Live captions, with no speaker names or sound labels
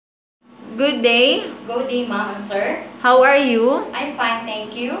Good day. Good day, ma'am and sir. How are you? I'm fine,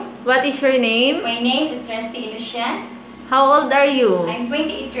 thank you. What is your name? My name is Resty Ilusyan. How old are you? I'm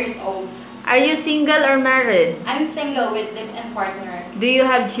 28 years old. Are you single or married? I'm single with live-in partner. Do you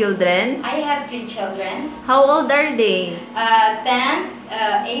have children? I have 3 children. How old are they? 10,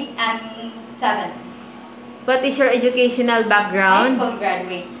 8, and 7. What is your educational High background? school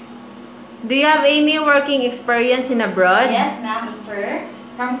graduate. Do you have any working experience in abroad? Yes, ma'am and sir.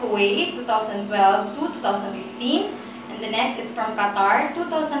 From Kuwait, 2012 to 2015. And the next is from Qatar,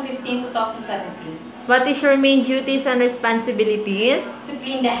 2015-2017. What is your main duties and responsibilities? To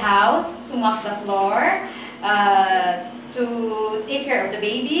clean the house, to mop the floor, to take care of the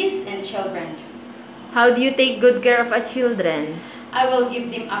babies and children. How do you take good care of our children? I will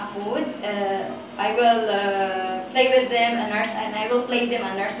give them a food. I will play with them and I will play them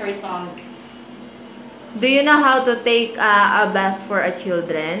a nursery song. Do you know how to take a bath for a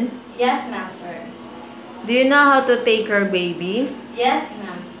children? Yes, ma'am, sir. Do you know how to take your baby? Yes,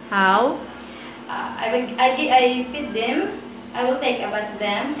 ma'am. How? I feed them. I will take a bath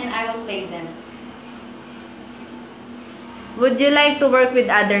them and I will play them. Would you like to work with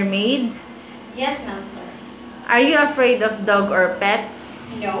other maid? Yes, ma'am, sir. Are you afraid of dog or pets?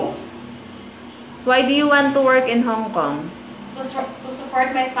 No. Why do you want to work in Hong Kong? To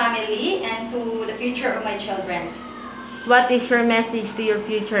support my family and to the future of my children. What is your message to your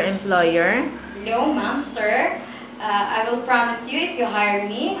future employer? No, ma'am, sir. I will promise you, if you hire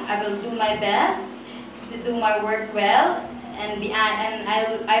me, I will do my best to do my work well, and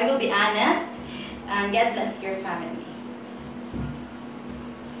I will be honest, and God bless your family.